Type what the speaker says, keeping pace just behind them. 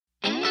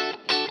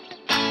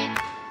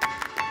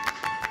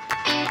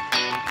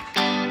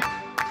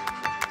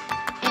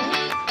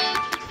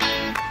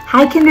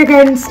Hi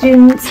kindergarten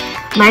students,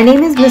 my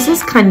name is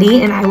Mrs.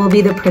 Cundy and I will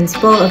be the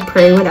principal of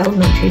Prairie Wood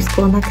Elementary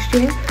School next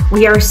year.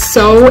 We are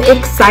so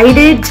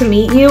excited to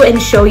meet you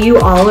and show you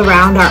all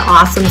around our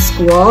awesome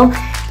school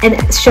and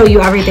show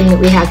you everything that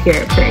we have here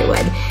at Prairie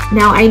Wood.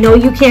 Now I know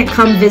you can't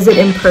come visit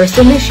in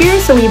person this year,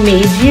 so we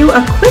made you a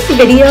quick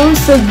video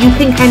so you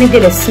can kind of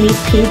get a sneak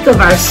peek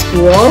of our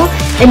school,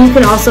 and you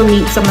can also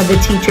meet some of the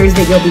teachers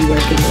that you'll be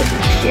working with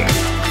next year.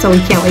 So we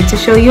can't wait to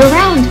show you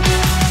around.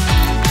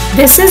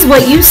 This is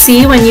what you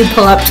see when you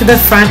pull up to the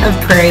front of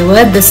Prairie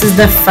Wood. This is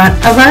the front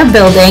of our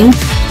building.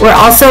 We're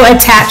also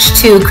attached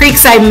to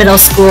Creekside Middle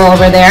School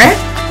over there.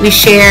 We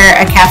share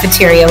a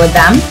cafeteria with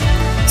them.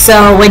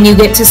 So when you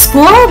get to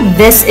school,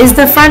 this is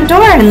the front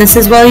door and this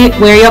is where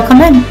you'll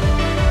come in.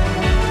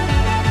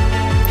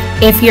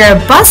 If you're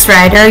a bus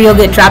rider, you'll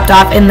get dropped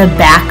off in the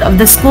back of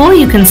the school.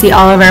 You can see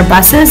all of our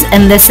buses,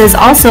 and this is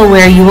also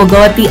where you will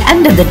go at the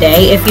end of the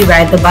day if you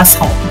ride the bus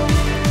home.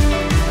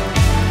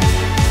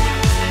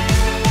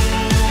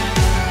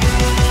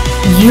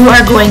 You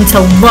are going to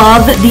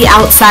love the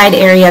outside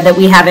area that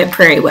we have at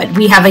Prairie Wood.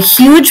 We have a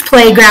huge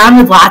playground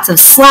with lots of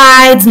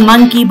slides,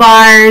 monkey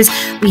bars,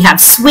 we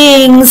have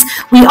swings,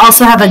 we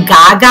also have a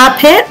gaga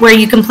pit where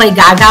you can play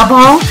gaga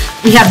ball.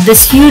 We have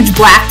this huge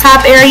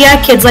blacktop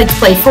area. Kids like to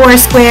play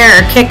foursquare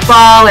or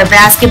kickball or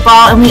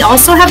basketball, and we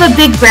also have a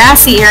big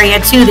grassy area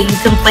too that you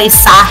can play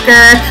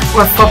soccer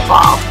or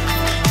football.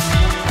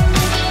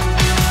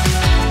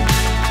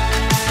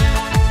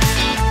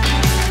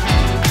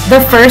 The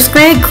first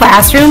grade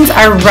classrooms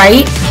are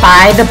right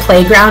by the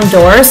playground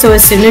door, so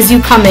as soon as you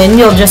come in,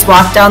 you'll just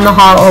walk down the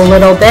hall a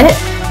little bit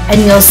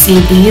and you'll see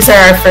these are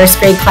our first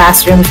grade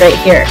classrooms right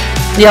here.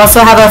 We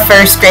also have a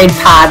first grade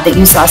pod that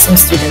you saw some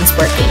students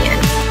working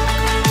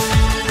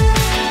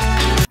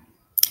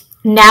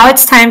in. Now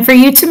it's time for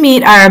you to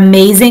meet our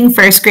amazing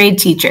first grade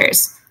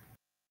teachers.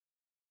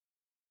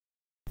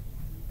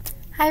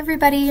 Hi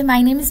everybody,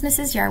 my name is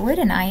Mrs. Yarwood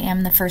and I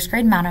am the first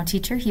grade mono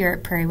teacher here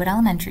at Prairie Wood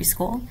Elementary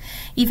School.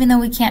 Even though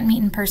we can't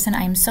meet in person,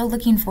 I am so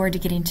looking forward to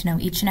getting to know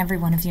each and every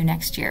one of you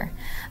next year.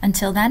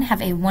 Until then,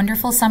 have a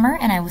wonderful summer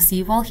and I will see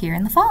you all here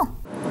in the fall.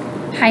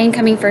 Hi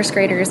incoming first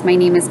graders, my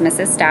name is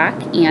Mrs. Stock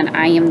and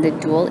I am the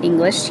dual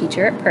English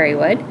teacher at Prairie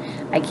Wood.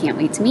 I can't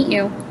wait to meet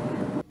you.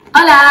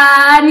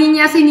 Hola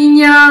niñas y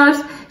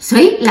niños,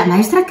 soy la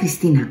maestra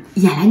Cristina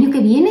y al año que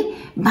viene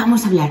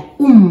vamos a hablar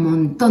un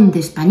montón de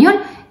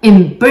español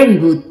en Prairie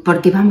Wood,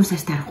 porque vamos a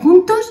estar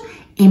juntos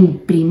en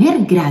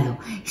primer grado.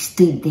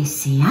 Estoy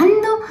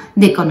deseando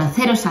de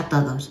conoceros a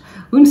todos.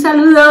 ¡Un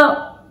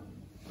saludo!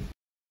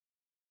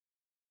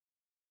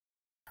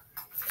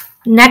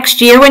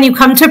 Next year, when you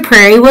come to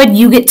Prairie Wood,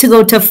 you get to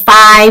go to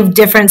 5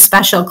 different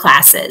special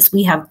classes.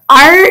 We have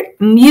art,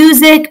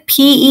 music,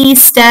 PE,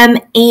 STEM,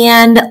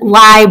 and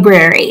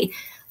library.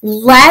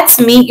 Let's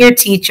meet your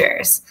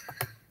teachers.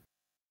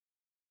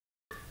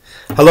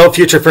 Hello,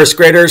 future first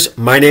graders.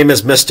 My name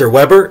is Mr.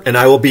 Weber, and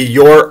I will be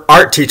your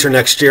art teacher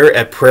next year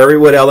at Prairie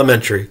Wood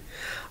Elementary.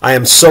 I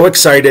am so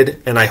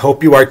excited, and I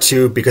hope you are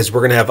too, because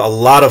we're going to have a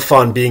lot of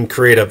fun being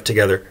creative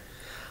together.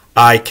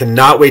 I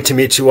cannot wait to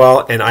meet you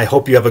all, and I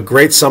hope you have a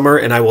great summer,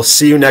 and I will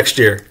see you next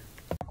year.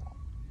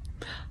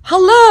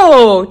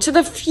 Hello to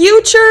the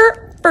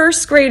future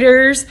first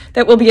graders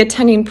that will be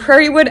attending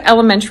Prairie Wood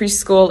Elementary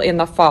School in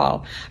the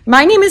fall.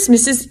 My name is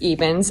Mrs.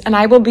 Evans and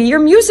I will be your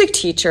music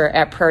teacher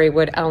at Prairie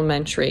Wood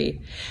Elementary.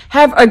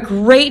 Have a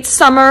great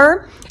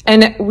summer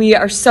and we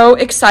are so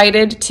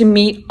excited to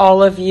meet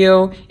all of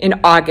you in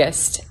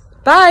August.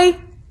 Bye!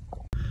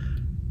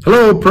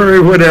 Hello,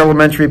 Prairie Wood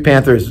Elementary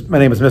Panthers. My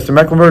name is Mr.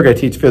 Mecklenburg. I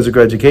teach physical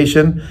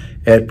education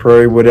at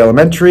Prairie Wood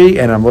Elementary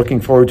and I'm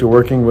looking forward to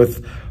working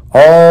with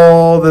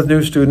all the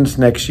new students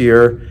next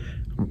year.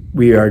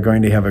 We are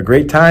going to have a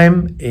great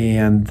time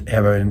and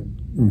have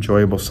an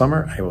enjoyable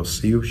summer. I will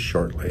see you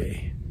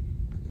shortly.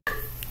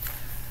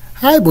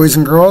 Hi boys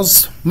and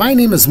girls, my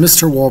name is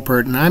Mr.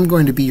 Wolpert and I'm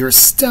going to be your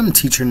STEM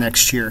teacher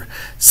next year.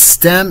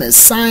 STEM is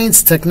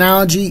science,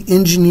 technology,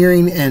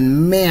 engineering,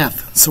 and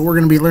math. So we're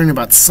going to be learning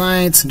about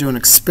science and doing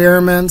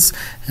experiments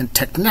and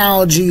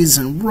technologies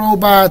and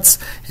robots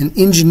and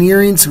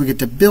engineering, so we get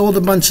to build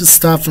a bunch of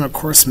stuff, and of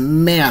course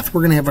math.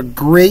 We're going to have a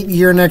great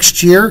year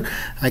next year.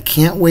 I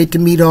can't wait to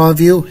meet all of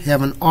you.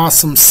 Have an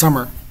awesome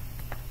summer.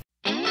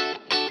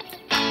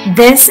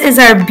 This is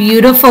our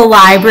beautiful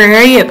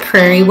library at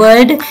Prairie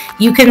Wood.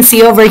 You can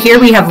see over here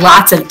we have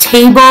lots of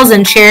tables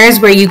and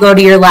chairs where you go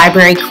to your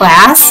library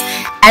class.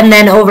 And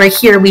then over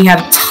here we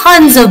have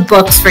tons of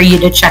books for you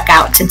to check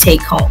out to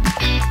take home.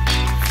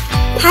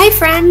 Hi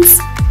friends,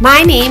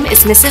 my name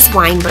is Mrs.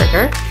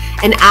 Weinberger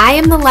and I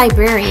am the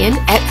librarian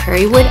at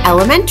Prairie Wood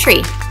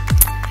Elementary.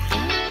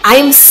 I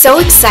am so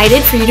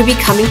excited for you to be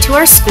coming to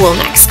our school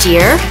next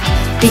year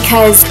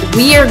because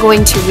we are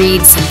going to read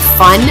some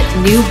fun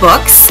new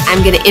books.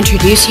 I'm going to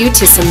introduce you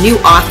to some new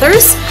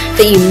authors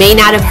that you may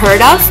not have heard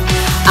of.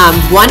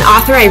 One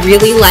author I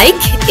really like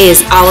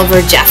is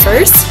Oliver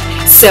Jeffers.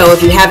 So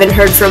if you haven't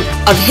heard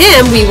of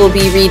him, we will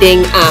be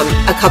reading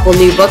a couple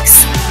new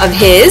books of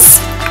his.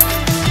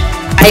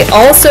 I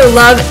also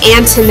love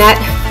Antoinette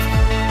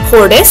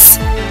Portis.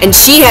 And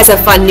she has a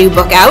fun new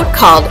book out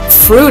called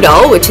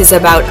Frutal, which is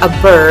about a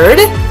bird.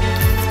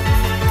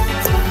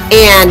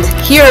 And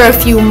here are a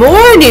few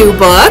more new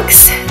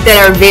books that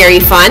are very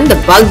fun. The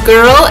Bug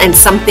Girl and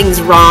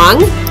Something's Wrong.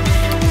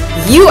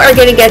 You are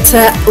going to get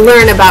to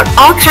learn about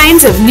all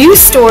kinds of new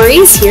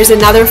stories. Here's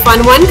another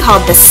fun one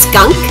called The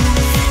Skunk.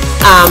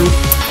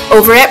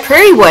 Over at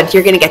Prairie Wood,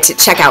 you're going to get to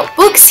check out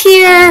books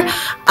here.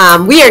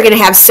 We are going to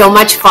have so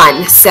much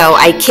fun. So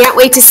I can't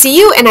wait to see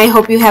you, and I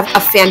hope you have a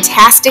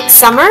fantastic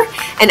summer,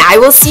 and I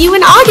will see you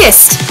in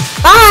August.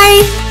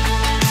 Bye!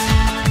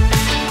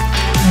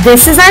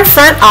 This is our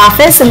front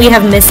office, and we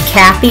have Miss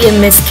Kathy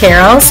and Miss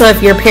Carol. So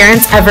if your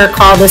parents ever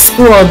call the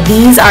school,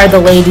 these are the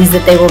ladies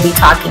that they will be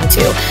talking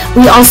to.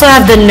 We also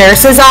have the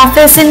nurse's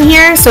office in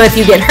here, so if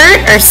you get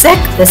hurt or sick,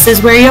 this is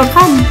where you'll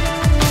come.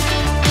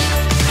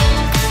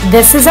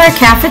 This is our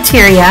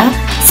cafeteria.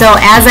 So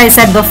as I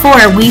said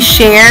before, we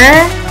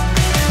share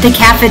the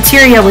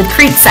cafeteria with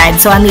Creekside.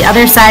 So on the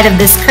other side of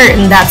this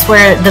curtain, that's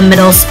where the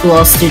middle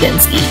school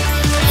students eat.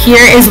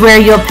 Here is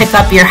where you'll pick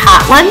up your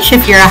hot lunch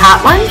if you're a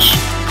hot lunch.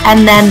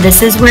 And then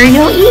this is where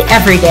you'll eat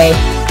every day.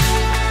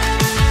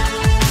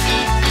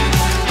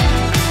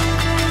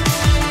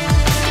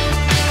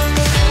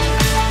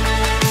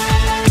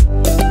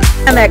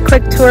 On that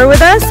quick tour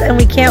with us, and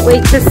we can't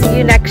wait to see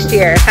you next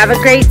year. Have a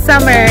great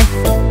summer.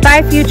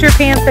 Bye, Future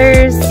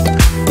Panthers.